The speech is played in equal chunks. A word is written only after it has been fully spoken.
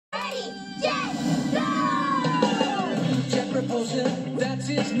Repulsion, that's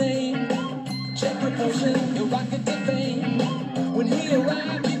his name. Check Repulsion, he'll rocket to fame. When he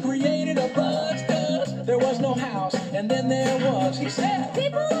arrived, he created a buzz, cause there was no house, and then there was, he said,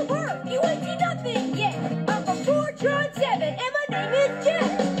 people at work, you ain't seen nothing yet. I'm from 4-7, and my name is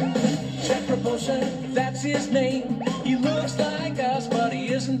Jeff. Check Repulsion, that's his name. He looks like us, but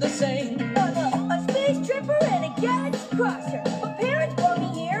he isn't the same. I'm a space tripper and a galaxy crosser. My parents brought me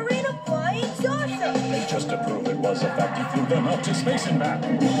here in a flying saucer. And just to prove it was a fact, he flew them up to space and back.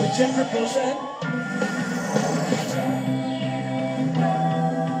 With Jet Repulsion,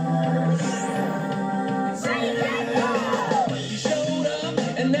 he showed up,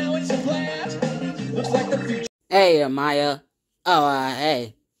 and now it's a blast. Looks like the future. Hey, Maya. Oh,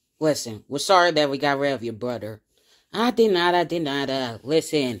 hey. Listen, we're sorry that we got rid of your brother. I did not.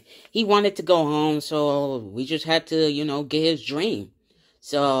 Listen, he wanted to go home, so we just had to, get his dream.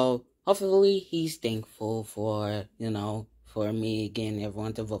 So, hopefully he's thankful for, for me getting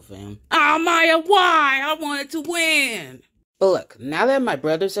everyone to vote for him. Oh, Maya, why? I wanted to win. But look, now that my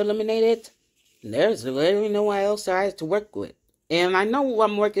brother's eliminated, there's literally no one else I have to work with. And I know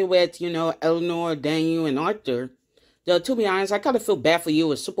I'm working with, Eleanor, Daniel, and Arthur. Though, to be honest, I kind of feel bad for you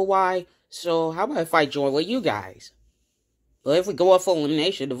with Super Y, so how about if I join with you guys? But if we go off for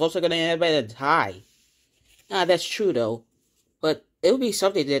elimination, the votes are going to end up at a tie. That's true, though. But it would be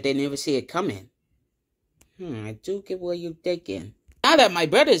something that they never see it coming. I do get what you're thinking. Now that my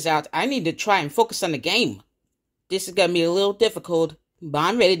brother's out, I need to try and focus on the game. This is going to be a little difficult, but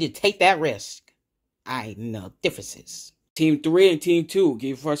I'm ready to take that risk. I know differences. Team 3 and Team 2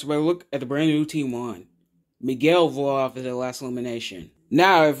 give first a look at the brand new Team 1. Miguel voted off at the last elimination.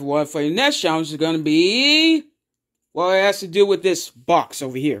 Now, everyone, for the next challenge is going to be... well, it has to do with this box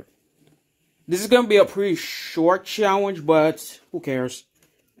over here. This is going to be a pretty short challenge, but who cares?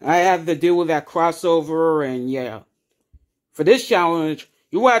 I have to deal with that crossover, and yeah. For this challenge,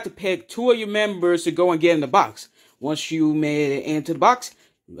 you will have to pick 2 of your members to go and get in the box. Once you made it into the box,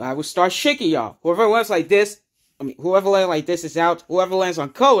 I will start shaking y'all. Whoever lands like this is out. Whoever lands on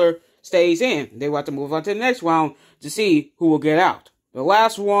color stays in. They will have to move on to the next round to see who will get out. The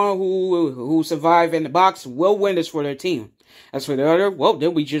last one who survive in the box will win this for their team. As for the other, well,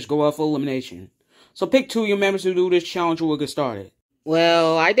 then we just go out for elimination. So pick 2 of your members to do this challenge and we'll get started.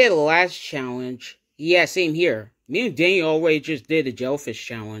 Well, I did the last challenge. Yeah, same here. Me and Daniel already just did the jellyfish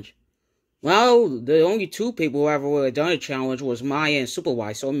challenge. Well, the only 2 people who ever would have done a challenge was Maya and Super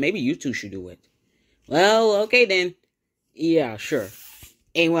Y, so maybe you 2 should do it. Well, okay then. Yeah, sure.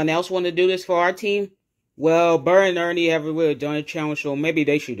 Anyone else want to do this for our team? Well, Bert and Ernie haven't really done a challenge, so maybe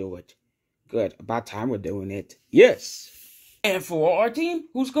they should do it. Good. About time we're doing it. Yes. And for our team,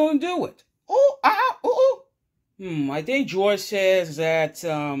 who's going to do it? I think George says that,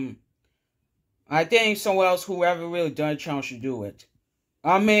 I think someone else who haven't really done a challenge should do it.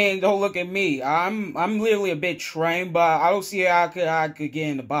 I mean, don't look at me. I'm literally a bit trained, but I don't see how I could get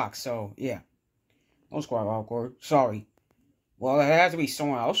in the box, so, yeah. That was quite awkward. Sorry. Well, it has to be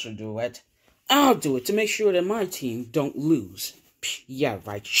someone else to do it. I'll do it to make sure that my team don't lose. Yeah,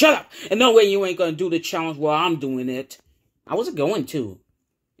 right. Shut up! And no way you ain't gonna do the challenge while I'm doing it. I wasn't going to.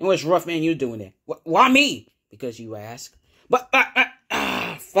 It was rough, man, you doing it. Why me? Because you ask. But,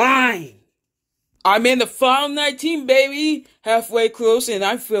 fine. I'm in the final 19, baby. Halfway close, and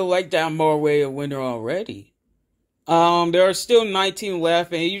I feel like I'm already a winner already. There are still 19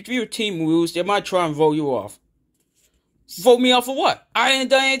 left, and if your team loses, they might try and vote you off. Vote me off for what? I ain't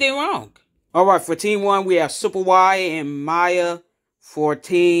done anything wrong. Alright, for Team 1, we have Super Y and Maya. For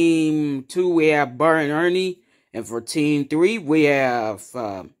Team 2, we have Bert and Ernie. And for Team 3, we have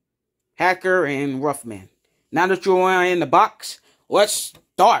Hacker and Roughman. Now that you're in the box, let's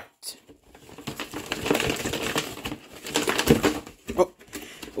start. Oh,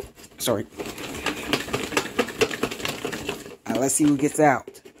 sorry. Let's see who gets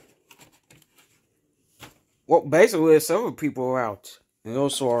out. Well, basically, several people are out. And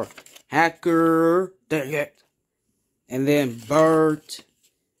those are Hacker, dang it, and then Bert,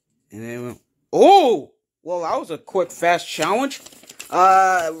 and then, oh! Well, that was a quick, fast challenge.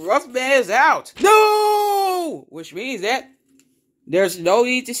 Roughman is out. No! Which means that there's no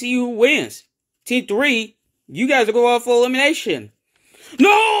need to see who wins. Team 3, you guys are going out for elimination.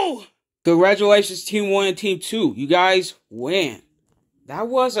 No! Congratulations, Team 1 and Team 2. You guys win. That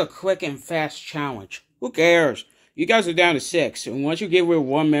was a quick and fast challenge. Who cares? You guys are down to 6. And once you get rid of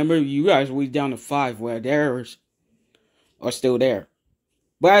 1 member, you guys will be down to 5 where theirs are still there.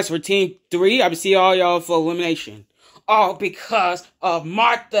 But as for Team 3, I will see all y'all for elimination. All because of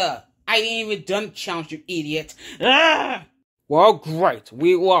Martha. I ain't even done the challenge, you idiot. Ah! Well, great.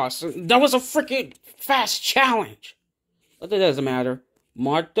 We lost. That was a freaking fast challenge. But it doesn't matter.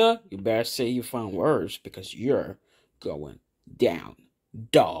 Martha, you better say your final words because you're going down,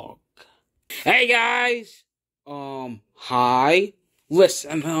 dog. Hey guys! Hi.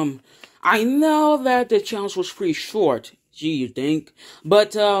 Listen, I know that the challenge was pretty short, gee, you think?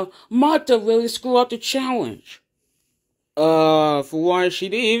 But, Martha really screwed up the challenge. For one, she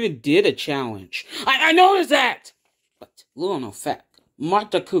didn't even did a challenge. I noticed that! But, little known fact,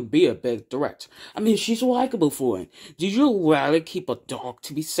 Martha could be a big threat. I mean, she's likable for it. Did you rather keep a dog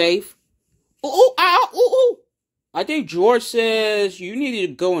to be safe? Ooh, ow, ooh, ooh. I think George says you need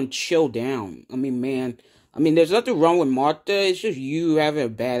to go and chill down. I mean, man. I mean, there's nothing wrong with Martha. It's just you having a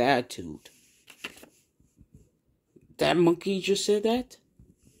bad attitude. That monkey just said that?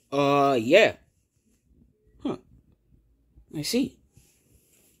 Yeah. Huh. I see.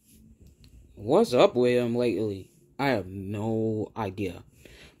 What's up with him lately? I have no idea.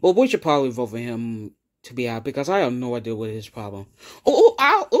 But we should probably vote for him to be out because I have no idea what his problem. Oh,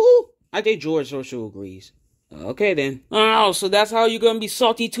 ow, ooh! I think George also agrees. Okay then. Oh, so that's how you're gonna be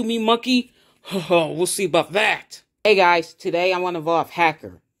salty to me, monkey? We'll see about that. Hey guys, today I want to vote off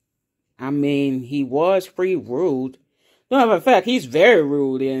Hacker. I mean, he was pretty rude. No, in fact, he's very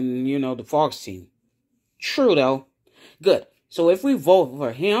rude in, the Fox team. True though. Good. So if we vote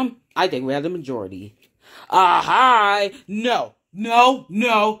for him, I think we have the majority. Hi! No. No,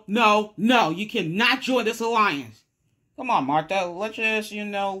 no, no, no. You cannot join this alliance. Come on, Martha. Let's just,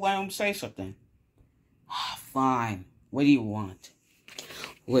 let him say something. Fine. What do you want?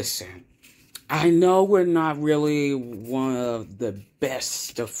 Listen, I know we're not really one of the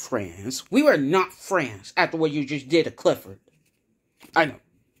best of friends. We were not friends after what you just did to Clifford. I know.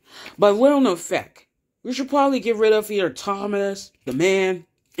 But little known fact, we should probably get rid of either Thomas, the man,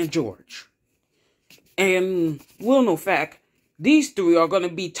 and George. And little known fact, these three are going to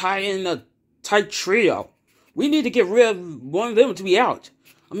be tied in a tight trio. We need to get rid of one of them to be out.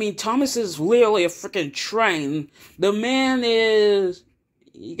 I mean, Thomas is literally a freaking train. The man is...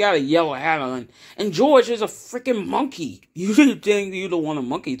 You got a yellow hat on. And George is a freaking monkey. You didn't think you don't want a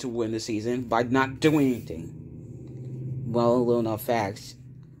monkey to win the season by not doing anything. Well, little enough facts.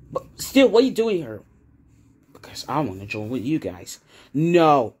 But still, what are you doing here? Because I want to join with you guys.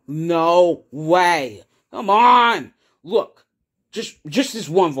 No. No way. Come on. Look. Just this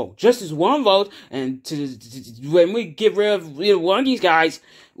one vote. Just this one vote. And when we get rid of one of these guys,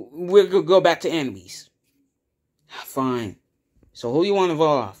 we're going to go back to enemies. Fine. So who you want to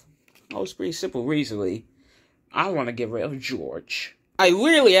vote off? Oh, it's pretty simple recently. I want to get rid of George. I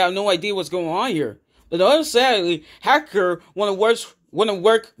really have no idea what's going on here. But sadly, Hacker want to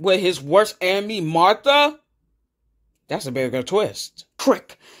work with his worst enemy, Martha? That's a bigger twist.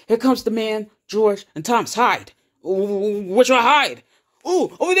 Crick! Here comes the man, George, and Thomas. Hide! Which one hide?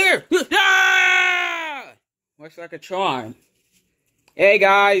 Ooh, over there! Ah! Looks like a charm. Hey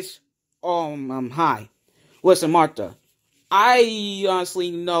guys. Hi. Listen, Martha. I honestly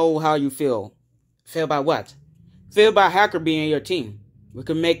know how you feel. Feel about what? Feel about Hacker being in your team. We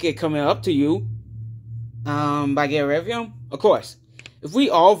can make it coming up to you. By getting rid of him? Of course. If we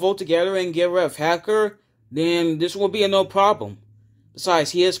all vote together and get rid of Hacker, then this will be a no problem.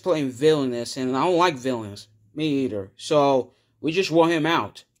 Besides, he is playing villainous, and I don't like villains. Me either. So, we just want him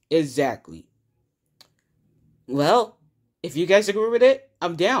out. Exactly. Well, if you guys agree with it,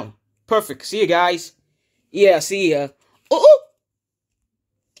 I'm down. Perfect. See you guys. Yeah, see ya. Ooh.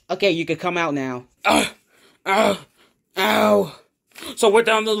 Okay, you can come out now. Ow. So we're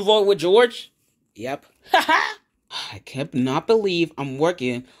down to the vote with George? Yep. I cannot believe I'm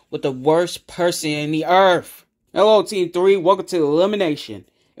working with the worst person in the earth. Hello, Team 3. Welcome to Elimination.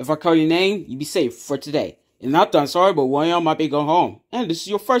 If I call your name, you be safe for today. And not done, sorry, but one of y'all might be going home. And this is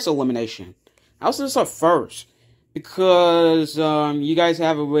your first elimination. How's this our first? Because, you guys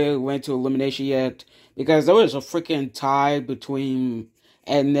haven't really went to elimination yet. Because there was a freaking tie between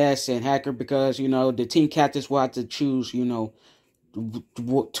Ness and Hacker. Because, the team captains will have to choose,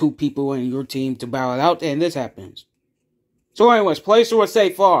 two people in your team to bow it out. And this happens. So anyways, place or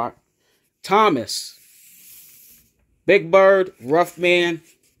safe are Thomas, Big Bird, Rough Man,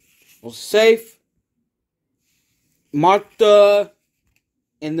 was safe, Martha,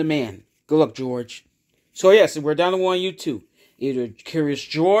 and the man. Good luck, George. So yes, we're down to one of you two. Either Curious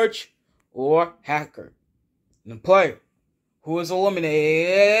George or Hacker. And the player who is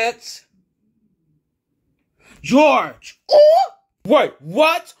eliminated... George! Ooh! Wait,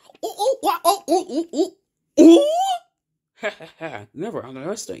 what? Ooh! Never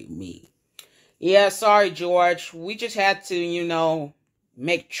underestimate me. Yeah, sorry, George. We just had to,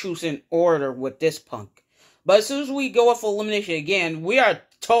 make truce in order with this punk. But as soon as we go up for elimination again, we are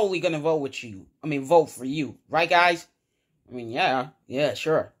totally gonna vote with you. Vote for you. Right, guys? I mean, yeah,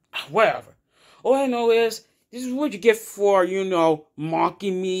 sure. Whatever. All I know is, this is what you get for,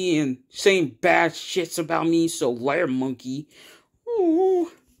 mocking me and saying bad shits about me, so later, monkey.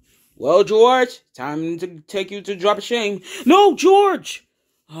 Ooh. Well, George, time to take you to drop a shame. No, George!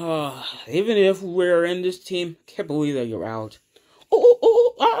 Even if we're in this team, can't believe that you're out.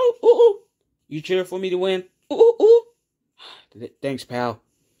 Ooh. You cheer for me to win? Ooh. Thanks, pal.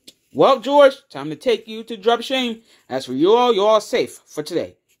 Well, George, time to take you to drop a shame. As for you all, you're all safe for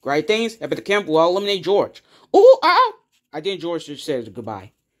today. Great things happen to camp. We'll eliminate George. I think George just said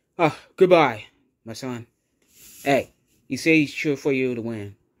goodbye. Goodbye, my son. Hey, he said he's cheering for you to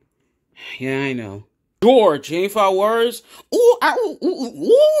win. Yeah, I know. George, any final words?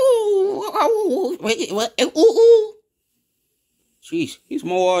 Wait, what? Jeez, he's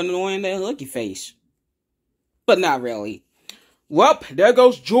more annoying than Lucky Face. But not really. Well, there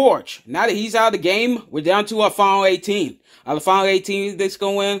goes George. Now that he's out of the game, we're down to our final 18. Out of the final 18 that's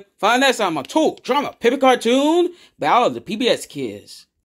going to win, find next time on Tool Drama Paper Cartoon Battle of the PBS Kids.